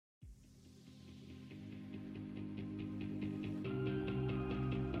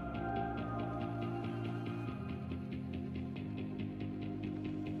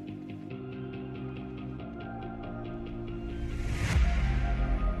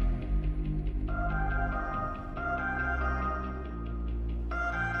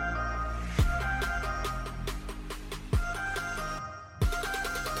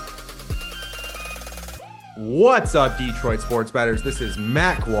What's up, Detroit sports bettors? This is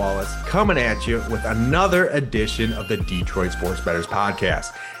Matt Wallace coming at you with another edition of the Detroit Sports Bettors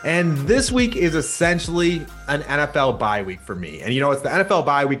podcast. And this week is essentially an NFL bye week for me. And it's the NFL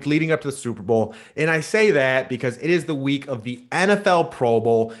bye week leading up to the Super Bowl. And I say that because it is the week of the NFL Pro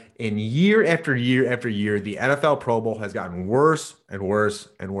Bowl. And year after year after year, the NFL Pro Bowl has gotten worse and worse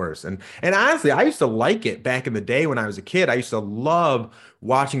and worse. And honestly, I used to like it back in the day when I was a kid. I used to love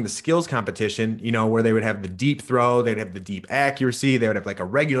watching the skills competition, where they would have the deep throw, they'd have the deep accuracy, they would have like a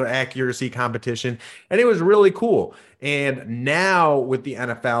regular accuracy competition, and it was really cool. And now with the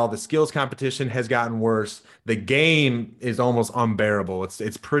NFL, the skills competition has gotten worse. The game is almost unbearable.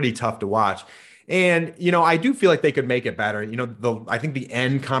 It's pretty tough to watch. And, I do feel like they could make it better. I think the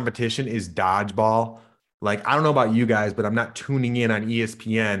end competition is dodgeball. Like, I don't know about you guys, but I'm not tuning in on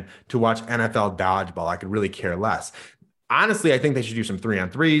ESPN to watch NFL dodgeball. I could really care less. Honestly, I think they should do some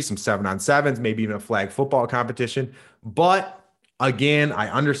 3-on-3s, some 7-on-7s, maybe even a flag football competition. But again, I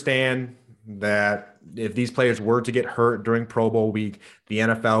understand that if these players were to get hurt during Pro Bowl week, the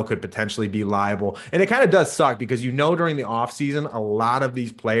NFL could potentially be liable. And it kind of does suck because during the offseason, a lot of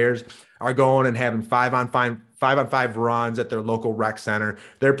these players are going and having 5-on-5 runs at their local rec center.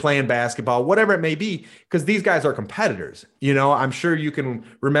 They're playing basketball, whatever it may be, because these guys are competitors. I'm sure you can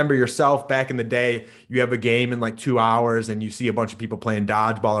remember yourself back in the day, you have a game in like 2 hours and you see a bunch of people playing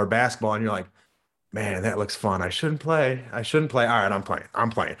dodgeball or basketball and you're like, man, that looks fun. I shouldn't play. All right,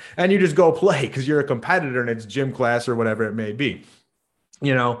 I'm playing. And you just go play because you're a competitor and it's gym class or whatever it may be.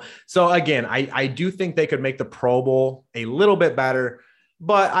 So again, I do think they could make the Pro Bowl a little bit better,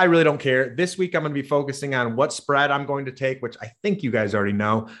 but I really don't care. This week, I'm going to be focusing on what spread I'm going to take, which I think you guys already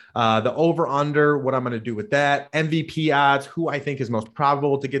know. The over-under, what I'm going to do with that. MVP odds, who I think is most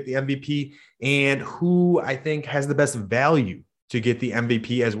probable to get the MVP, and who I think has the best value to get the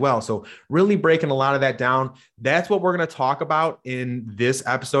MVP as well. So really breaking a lot of that down. That's what we're going to talk about in this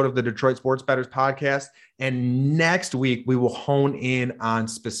episode of the Detroit Sports Bettors podcast. And next week, we will hone in on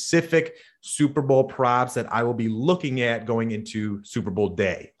specific Super Bowl props that I will be looking at going into Super Bowl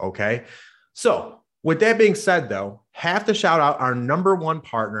day. Okay. So with that being said, though, have to shout out our number one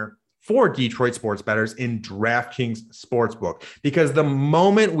partner for Detroit sports bettors in DraftKings Sportsbook, because the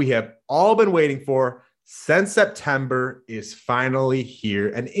moment we have all been waiting for since September is finally here.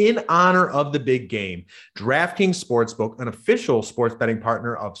 And in honor of the big game, DraftKings Sportsbook, an official sports betting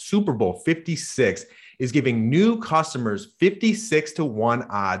partner of Super Bowl 56, is giving new customers 56-1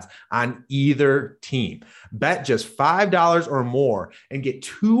 odds on either team. Bet just $5 or more and get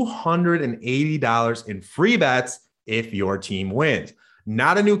 $280 in free bets if your team wins.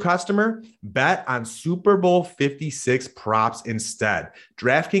 Not a new customer? Bet on Super Bowl 56 props instead.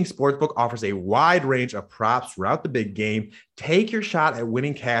 DraftKings Sportsbook offers a wide range of props throughout the big game. Take your shot at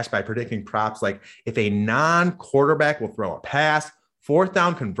winning cash by predicting props like if a non-quarterback will throw a pass, fourth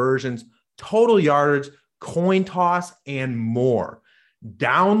down conversions, total yardage, coin toss, and more.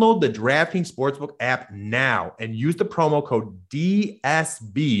 Download the DraftKings Sportsbook app now and use the promo code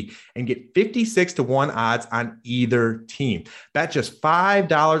DSB and get 56-1 odds on either team. Bet just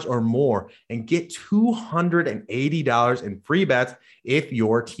 $5 or more and get $280 in free bets if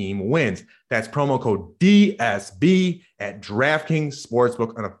your team wins. That's promo code DSB at DraftKings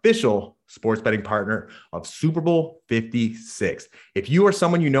Sportsbook, an official sports betting partner of Super Bowl 56. If you or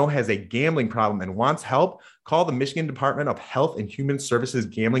someone has a gambling problem and wants help, call the Michigan Department of Health and Human Services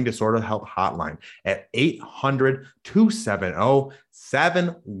Gambling Disorder Help Hotline at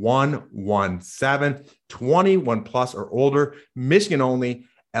 800-270-7117, 21 plus or older, Michigan only.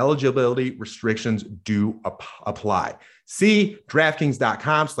 Eligibility restrictions do apply. See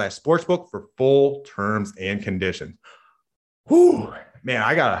DraftKings.com/sportsbook for full terms and conditions. Whew, man,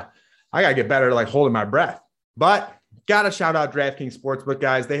 I gotta get better at like holding my breath, but gotta shout out DraftKings Sportsbook,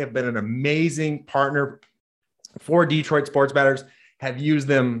 guys. They have been an amazing partner for Detroit sports bettors. Have used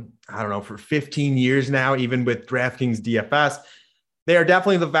them, for 15 years now, even with DraftKings DFS. They are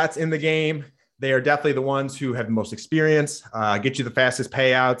definitely the vets in the game. They are definitely the ones who have the most experience, get you the fastest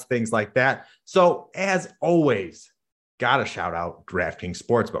payouts, things like that. So as always, gotta shout out DraftKings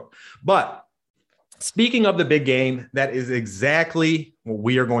Sportsbook. But speaking of the big game, that is exactly what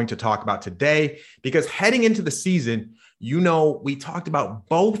we are going to talk about today, because heading into the season, we talked about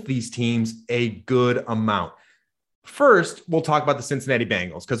both these teams a good amount. First, we'll talk about the Cincinnati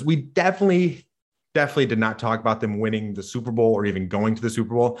Bengals, because we definitely did not talk about them winning the Super Bowl or even going to the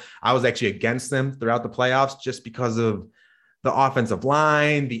Super Bowl. I was actually against them throughout the playoffs just because of the offensive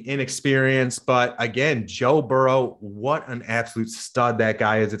line, the inexperience. But again, Joe Burrow, what an absolute stud that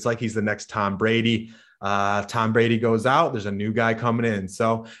guy is. It's like he's the next Tom Brady. Tom Brady goes out, there's a new guy coming in.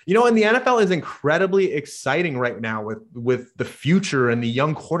 So, and the NFL is incredibly exciting right now with the future and the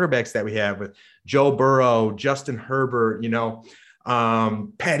young quarterbacks that we have with Joe Burrow, Justin Herbert,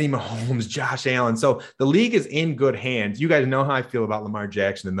 Patty Mahomes, Josh Allen. So the league is in good hands. You guys know how I feel about Lamar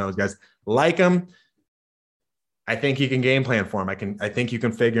Jackson and those guys. Like him, I think you can game plan for him. I think you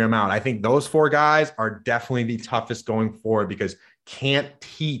can figure him out. I think those four guys are definitely the toughest going forward because can't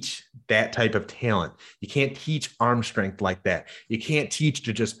teach that type of talent. You can't teach arm strength like that. You can't teach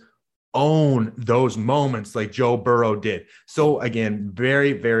to just own those moments like Joe Burrow did. So again,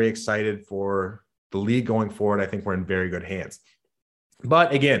 very, very excited for the league going forward. I think we're in very good hands.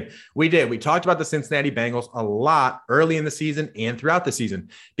 But again, we talked about the Cincinnati Bengals a lot early in the season and throughout the season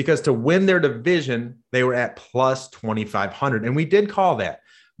because to win their division, they were at plus 2,500. And we did call that.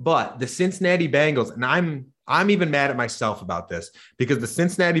 But the Cincinnati Bengals, and I'm even mad at myself about this because the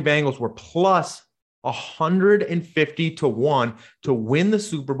Cincinnati Bengals were plus 150 to 1 to win the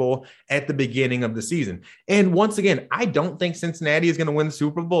Super Bowl at the beginning of the season. And once again, I don't think Cincinnati is going to win the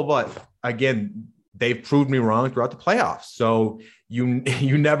Super Bowl, but again, they've proved me wrong throughout the playoffs. So you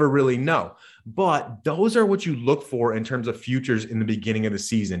never really know. But those are what you look for in terms of futures in the beginning of the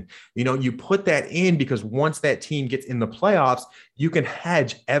season. You put that in because once that team gets in the playoffs, you can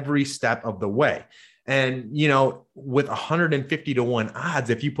hedge every step of the way. And, with 150 to 1 odds,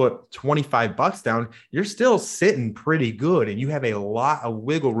 if you put $25 down, you're still sitting pretty good. And you have a lot of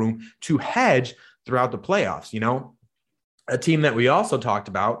wiggle room to hedge throughout the playoffs. A team that we also talked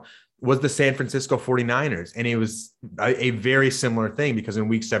about was the San Francisco 49ers. And it was a very similar thing because in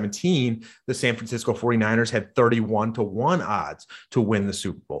week 17, the San Francisco 49ers had 31 to 1 odds to win the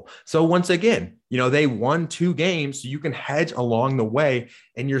Super Bowl. So once again, they won 2 games, so you can hedge along the way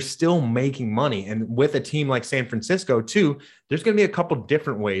and you're still making money. And with a team like San Francisco too, there's going to be a couple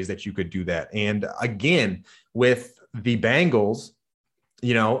different ways that you could do that. And again, with the Bengals,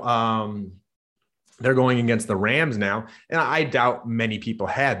 they're going against the Rams now. And I doubt many people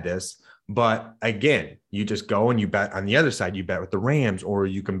had this, but again, you just go and you bet on the other side, you bet with the Rams, or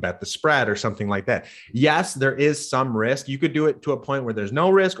you can bet the spread or something like that. Yes, there is some risk. You could do it to a point where there's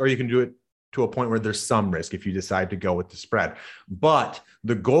no risk, or you can do it to a point where there's some risk if you decide to go with the spread. But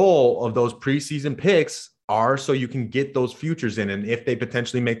the goal of those preseason picks are so you can get those futures in. And if they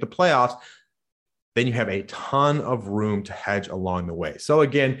potentially make the playoffs, then you have a ton of room to hedge along the way. So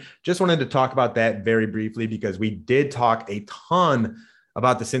again, just wanted to talk about that very briefly because we did talk a ton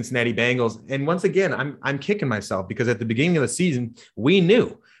about the Cincinnati Bengals. And once again, I'm kicking myself because at the beginning of the season,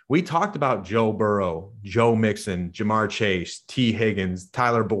 we talked about Joe Burrow, Joe Mixon, Ja'Marr Chase, T. Higgins,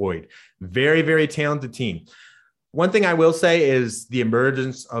 Tyler Boyd, very, very talented team. One thing I will say is the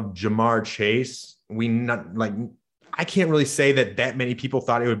emergence of Ja'Marr Chase. I can't really say that many people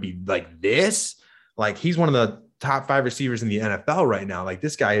thought it would be like this. Like he's one of the top 5 receivers in the NFL right now. Like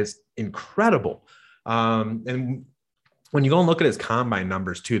this guy is incredible. And when you go and look at his combine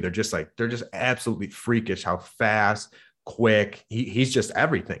numbers too, they're just absolutely freakish how fast, quick. He's just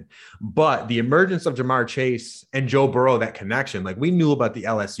everything. But the emergence of Ja'Marr Chase and Joe Burrow, that connection, like we knew about the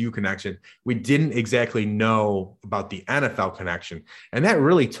LSU connection. We didn't exactly know about the NFL connection. And that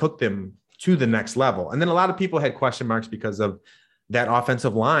really took them to the next level. And then a lot of people had question marks because of that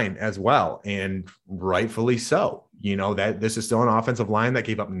offensive line as well. And rightfully so, that this is still an offensive line that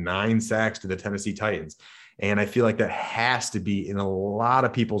gave up 9 sacks to the Tennessee Titans. And I feel like that has to be in a lot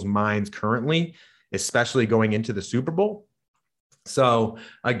of people's minds currently, especially going into the Super Bowl. So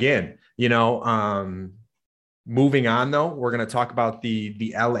again, moving on though, we're going to talk about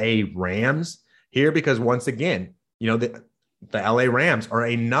the LA Rams here, because once again, the LA Rams are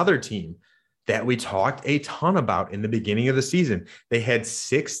another team that we talked a ton about in the beginning of the season. They had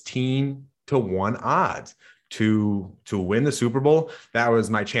 16 to 1 odds to win the Super Bowl. That was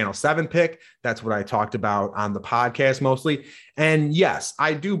my Channel 7 pick. That's what I talked about on the podcast mostly. And yes,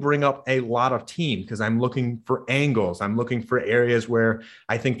 I do bring up a lot of teams because I'm looking for angles. I'm looking for areas where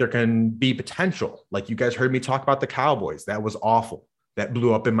I think there can be potential. Like you guys heard me talk about the Cowboys. That was awful. That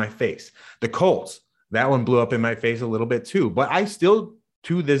blew up in my face. The Colts, that one blew up in my face a little bit too. But I still,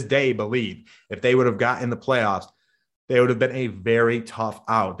 to this day, believe if they would have gotten the playoffs, they would have been a very tough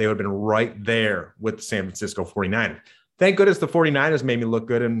out. They would have been right there with the San Francisco 49ers. Thank goodness the 49ers made me look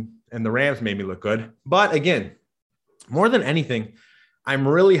good and the Rams made me look good. But again, more than anything, I'm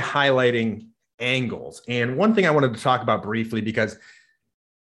really highlighting angles. And one thing I wanted to talk about briefly, because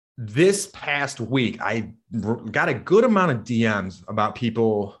this past week, I got a good amount of DMs about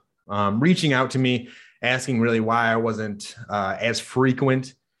people reaching out to me, asking really why I wasn't as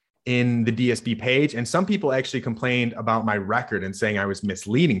frequent in the DSB page. And some people actually complained about my record and saying I was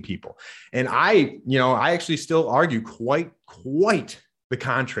misleading people. And I actually still argue quite the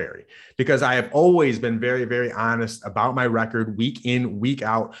contrary, because I have always been very, very honest about my record week in, week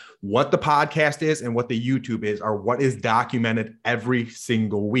out. What the podcast is and what the YouTube is are what is documented every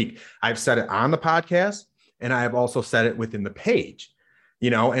single week. I've said it on the podcast and I have also said it within the page,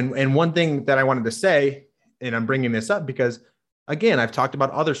 and one thing that I wanted to say, and I'm bringing this up because again, I've talked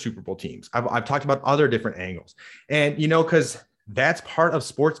about other Super Bowl teams. I've talked about other different angles, and, because that's part of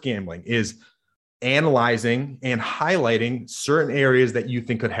sports gambling is analyzing and highlighting certain areas that you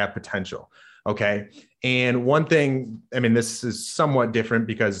think could have potential. Okay. And one thing, this is somewhat different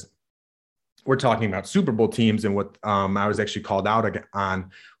because we're talking about Super Bowl teams, and what I was actually called out on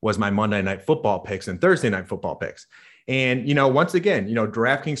was my Monday Night Football picks and Thursday Night Football picks. And, once again,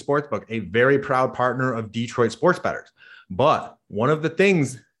 DraftKings Sportsbook, a very proud partner of Detroit Sports Bettors. But one of the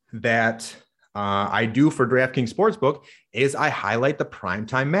things that I do for DraftKings Sportsbook is I highlight the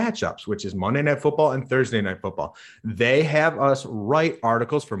primetime matchups, which is Monday Night Football and Thursday Night Football. They have us write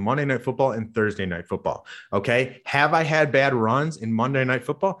articles for Monday Night Football and Thursday Night Football. Okay. Have I had bad runs in Monday Night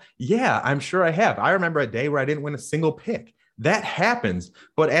Football? Yeah, I'm sure I have. I remember a day where I didn't win a single pick. That happens.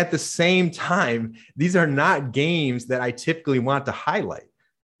 But at the same time, these are not games that I typically want to highlight.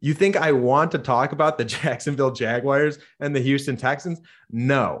 You think I want to talk about the Jacksonville Jaguars and the Houston Texans?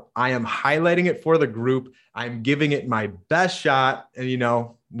 No, I am highlighting it for the group. I'm giving it my best shot, and,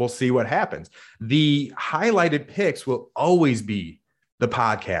 we'll see what happens. The highlighted picks will always be the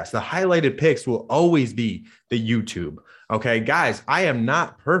podcast. The highlighted picks will always be the YouTube. Okay, guys, I am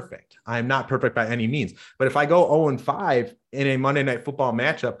not perfect. I am not perfect by any means. But if I go 0-5 in a Monday Night Football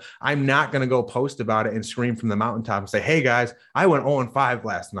matchup, I'm not going to go post about it and scream from the mountaintop and say, hey, guys, I went 0-5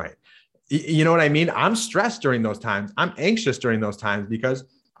 last night. You know what I mean? I'm stressed during those times. I'm anxious during those times because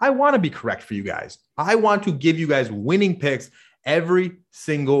I want to be correct for you guys. I want to give you guys winning picks every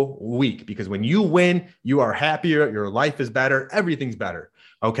single week, because when you win, you are happier. Your life is better. Everything's better.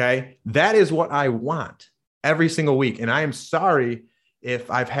 Okay. That is what I want every single week. And I am sorry if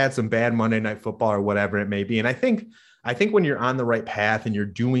I've had some bad Monday Night Football or whatever it may be. And I think when you're on the right path and you're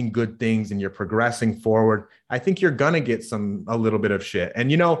doing good things and you're progressing forward, I think you're going to get a little bit of shit.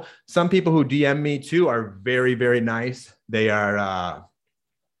 And, some people who DM me too are very, very nice. They're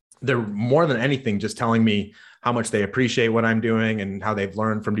more than anything just telling me how much they appreciate what I'm doing and how they've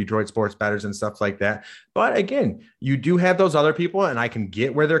learned from Detroit Sports Bettors and stuff like that. But again, you do have those other people, and I can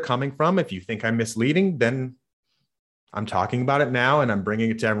get where they're coming from. If you think I'm misleading, then I'm talking about it now and I'm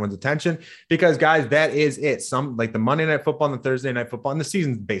bringing it to everyone's attention, because guys, that is it. Some like the Monday Night Football and the Thursday Night Football, and the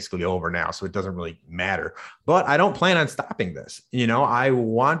season's basically over now, so it doesn't really matter, but I don't plan on stopping this. I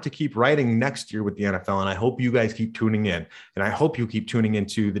want to keep writing next year with the NFL, and I hope you guys keep tuning in, and I hope you keep tuning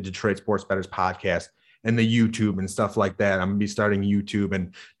into the Detroit Sports Bettors podcast and the YouTube and stuff like that. I'm going to be starting YouTube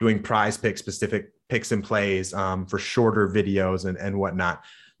and doing prize pick specific picks and plays for shorter videos and whatnot.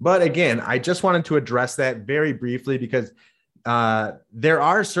 But again, I just wanted to address that very briefly because there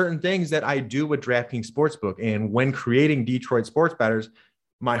are certain things that I do with DraftKings Sportsbook. And when creating Detroit Sports Bettors,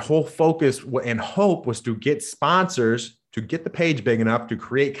 my whole focus and hope was to get sponsors, to get the page big enough, to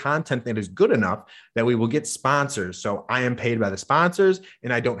create content that is good enough that we will get sponsors. So I am paid by the sponsors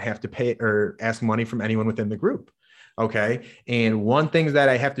and I don't have to pay or ask money from anyone within the group. Okay. And one thing that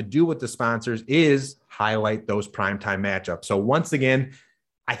I have to do with the sponsors is highlight those primetime matchups. So once again,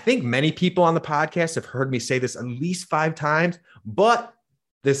 I think many people on the podcast have heard me say this at least 5 times, but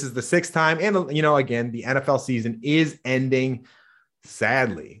this is the 6th time. And, again, the NFL season is ending.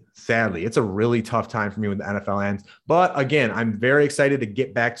 Sadly, it's a really tough time for me when the NFL ends. But again, I'm very excited to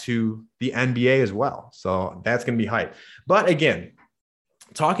get back to the NBA as well. So that's going to be hype. But again,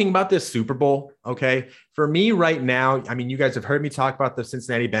 talking about this Super Bowl, okay, for me right now, you guys have heard me talk about the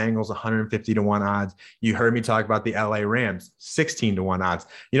Cincinnati Bengals, 150-1 odds. You heard me talk about the LA Rams, 16-1 odds.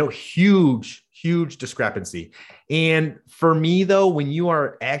 Huge discrepancy. And for me, though, when you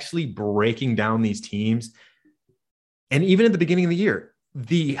are actually breaking down these teams, and even at the beginning of the year,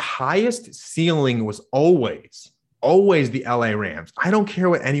 the highest ceiling was always the LA Rams. I don't care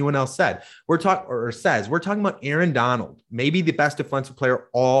what anyone else said. We're talking about Aaron Donald, maybe the best defensive player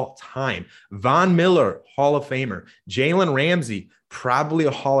all time. Von Miller, Hall of Famer. Jalen Ramsey, probably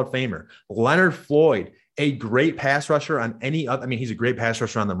a Hall of Famer. Leonard Floyd, a great pass rusher on any other. He's a great pass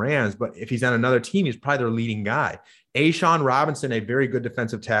rusher on the Rams, but if he's on another team, he's probably their leading guy. Ashawn Robinson, a very good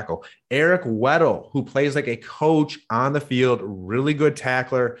defensive tackle. Eric Weddle, who plays like a coach on the field, really good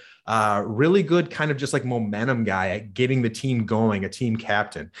tackler, really good kind of just like momentum guy at getting the team going, a team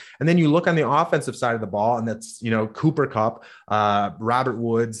captain. And then you look on the offensive side of the ball, and that's, Cooper Kupp, Robert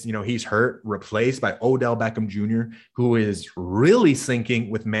Woods, he's hurt, replaced by Odell Beckham Jr., who is really sinking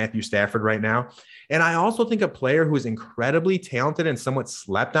with Matthew Stafford right now. And I also think a player who is incredibly talented and somewhat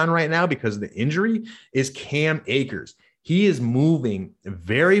slept on right now because of the injury is Cam Akers. He is moving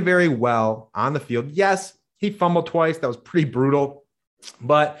very, very well on the field. Yes, he fumbled twice. That was pretty brutal,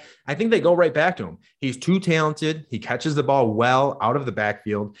 but I think they go right back to him. He's too talented. He catches the ball well out of the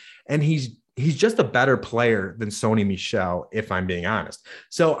backfield, and he's just a better player than Sony Michel, if I'm being honest.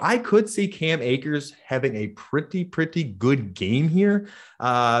 So I could see Cam Akers having a pretty good game here.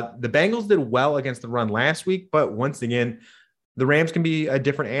 The Bengals did well against the run last week, but once again, the Rams can be a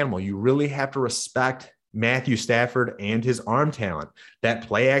different animal. You really have to respect Matthew Stafford and his arm talent. That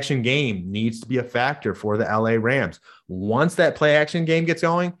play action game needs to be a factor for the LA Rams. Once that play action game gets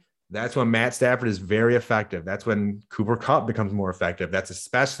going, that's when Matt Stafford is very effective. That's when Cooper Kupp becomes more effective. That's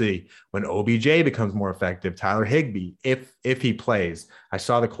especially when OBJ becomes more effective. Tyler Higbee, if he plays. I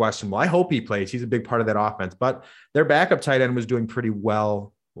saw the question. Well, I hope he plays. He's a big part of that offense. But their backup tight end was doing pretty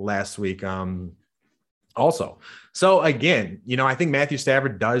well last week also. So again, I think Matthew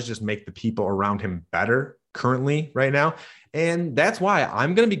Stafford does just make the people around him better currently right now. And that's why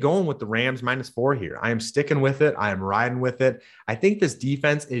I'm going to be going with the Rams -4 here. I am sticking with it. I am riding with it. I think this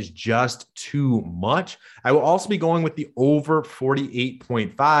defense is just too much. I will also be going with the over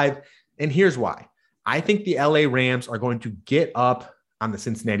 48.5. And here's why. I think the LA Rams are going to get up on the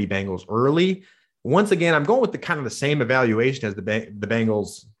Cincinnati Bengals early. Once again, I'm going with the kind of the same evaluation as the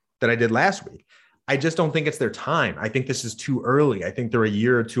Bengals that I did last week. I just don't think it's their time. I think this is too early. I think they're a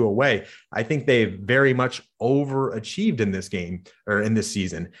year or two away. I think they've very much overachieved in this game or in this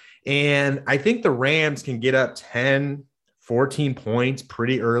season. And I think the Rams can get up 10, 14 points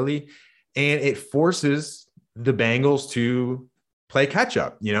pretty early. And it forces the Bengals to play catch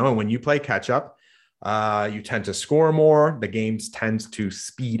up, and when you play catch up, you tend to score more. The games tends to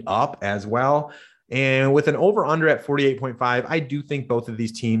speed up as well. And with an over-under at 48.5, I do think both of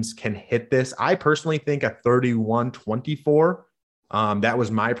these teams can hit this. I personally think a 31-24. That was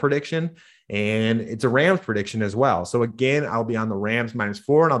my prediction. And it's a Rams prediction as well. So again, I'll be on the Rams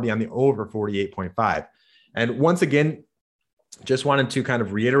 -4, and I'll be on the over 48.5. And once again, just wanted to kind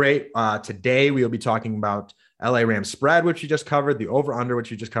of reiterate, today we will be talking about LA Rams spread, which you just covered, the over-under,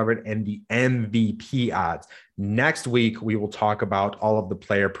 which you just covered, and the MVP odds. Next week, we will talk about all of the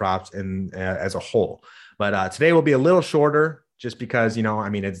player props as a whole. But today will be a little shorter just because,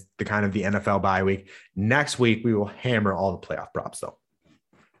 it's the kind of the NFL bye week. Next week, we will hammer all the playoff props, though.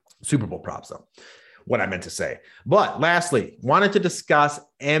 Super Bowl props, though. What I meant to say. But lastly, wanted to discuss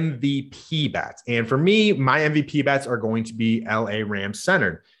MVP bets. And for me, my MVP bets are going to be LA Rams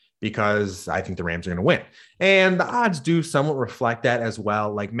centered, because I think the Rams are going to win. And the odds do somewhat reflect that as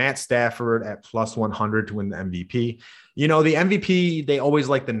well. Like Matt Stafford at +100 to win the MVP. The MVP, they always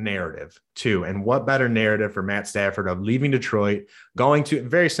like the narrative too. And what better narrative for Matt Stafford of leaving Detroit, going to,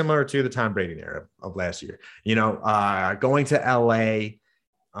 very similar to the Tom Brady narrative of last year, going to LA,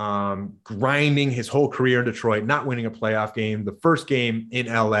 grinding his whole career in Detroit, not winning a playoff game. The first game in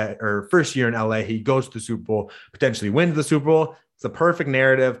LA, or first year in LA, he goes to the Super Bowl, potentially wins the Super Bowl. It's a perfect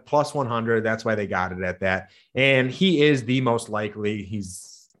narrative, +100. That's why they got it at that. And he is the most likely. You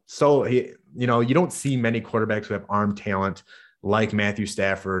don't see many quarterbacks who have arm talent like Matthew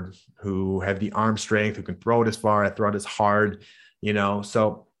Stafford, who have the arm strength, who can throw it as far, throw it as hard,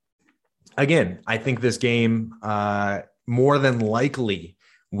 So again, I think this game more than likely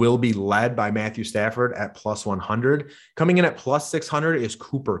will be led by Matthew Stafford at +100. Coming in at +600 is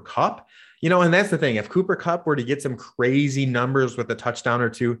Cooper Kupp. And that's the thing. If Cooper Kupp were to get some crazy numbers with a touchdown or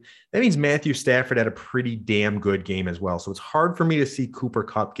two, that means Matthew Stafford had a pretty damn good game as well. So it's hard for me to see Cooper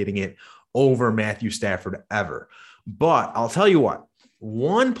Kupp getting it over Matthew Stafford ever. But I'll tell you what,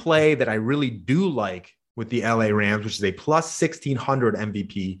 one play that I really do like with the LA Rams, which is a +1600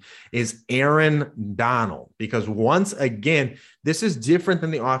 MVP, is Aaron Donald. Because once again, this is different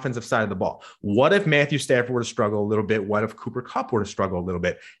than the offensive side of the ball. What if Matthew Stafford were to struggle a little bit? What if Cooper Kupp were to struggle a little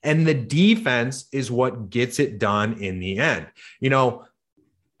bit? And the defense is what gets it done in the end.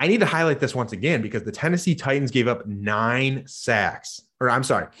 I need to highlight this once again because the Tennessee Titans gave up 9 sacks.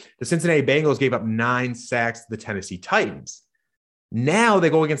 The Cincinnati Bengals gave up 9 sacks to the Tennessee Titans. Now they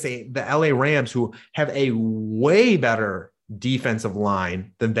go against the LA Rams, who have a way better defensive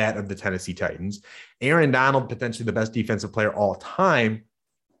line than that of the Tennessee Titans. Aaron Donald, potentially the best defensive player all time.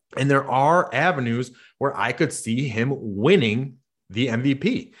 And there are avenues where I could see him winning the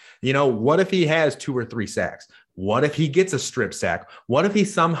MVP. What if he has 2 or 3 sacks? What if he gets a strip sack? What if he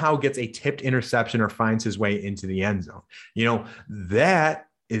somehow gets a tipped interception or finds his way into the end zone? That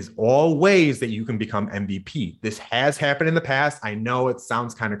is all ways that you can become MVP. This has happened in the past. I know it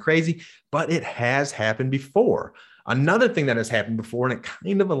sounds kind of crazy, but it has happened before. Another thing that has happened before, and it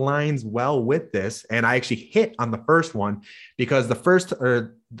kind of aligns well with this, and I actually hit on the first one because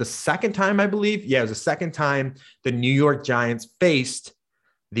the second time, I believe, it was the second time the New York Giants faced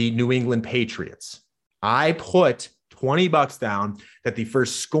the New England Patriots. I put $20 down that the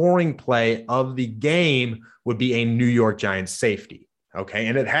first scoring play of the game would be a New York Giants safety. Okay.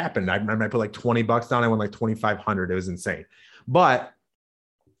 And it happened. I remember I put like $20 down. I won like 2,500. It was insane. But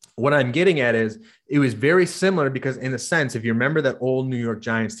what I'm getting at is it was very similar because in a sense, if you remember that old New York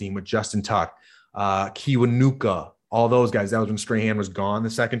Giants team with Justin Tuck, Kiwanuka, all those guys, that was when Strahan was gone the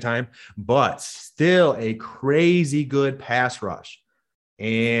second time, but still a crazy good pass rush.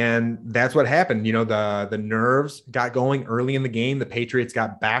 And that's what happened. The nerves got going early in the game. The Patriots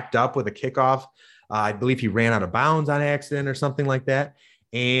got backed up with a kickoff. I believe he ran out of bounds on accident or something like that.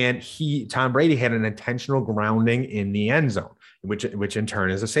 And Tom Brady had an intentional grounding in the end zone, which in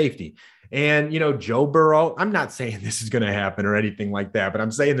turn is a safety. And, Joe Burrow, I'm not saying this is going to happen or anything like that, but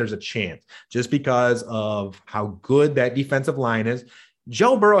I'm saying there's a chance just because of how good that defensive line is.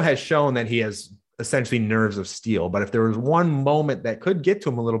 Joe Burrow has shown that he has essentially nerves of steel, but if there was one moment that could get to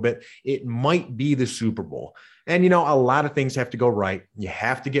him a little bit, it might be the Super Bowl. And, a lot of things have to go right. You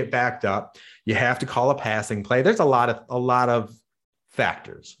have to get backed up. You have to call a passing play. There's a lot of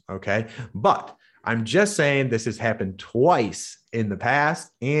factors. Okay. But I'm just saying this has happened twice in the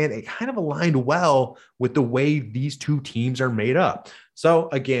past, and it kind of aligned well with the way these two teams are made up. So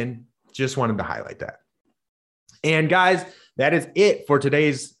again, just wanted to highlight that. And guys, that is it for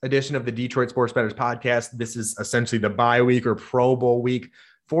today's edition of the Detroit Sports Bettors podcast. This is essentially the bye week or Pro Bowl week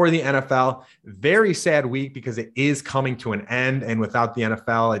for the NFL. Very sad week because it is coming to an end, and without the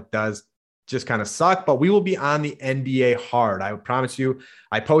NFL, it does just kind of suck, but we will be on the NBA hard. I promise you.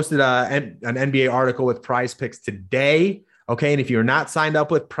 I posted an NBA article with Prize Picks today. Okay. And if you're not signed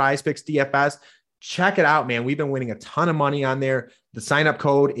up with Prize Picks DFS, check it out, man. We've been winning a ton of money on there. The sign up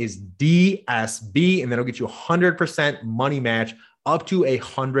code is DSB, and that'll get you 100% money match up to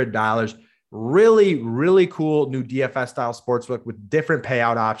 $100. Really, really cool new DFS style sportsbook with different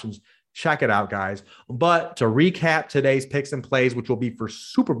payout options. Check it out, guys. But to recap today's picks and plays, which will be for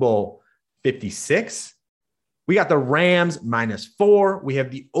Super Bowl 56. We got the Rams -4. We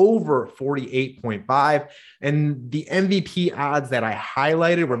have the over 48.5. And the MVP odds that I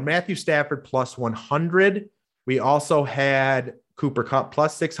highlighted were Matthew Stafford +100. We also had Cooper Kupp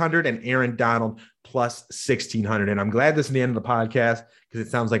 +600 and Aaron Donald +1600. And I'm glad this is the end of the podcast because it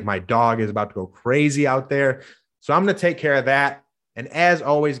sounds like my dog is about to go crazy out there. So I'm going to take care of that. And as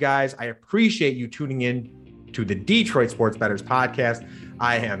always, guys, I appreciate you tuning in to the Detroit Sports Bettors podcast.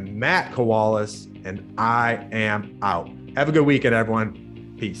 I am Matt Kowalas, and I am out. Have a good weekend,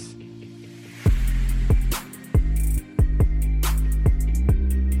 everyone. Peace.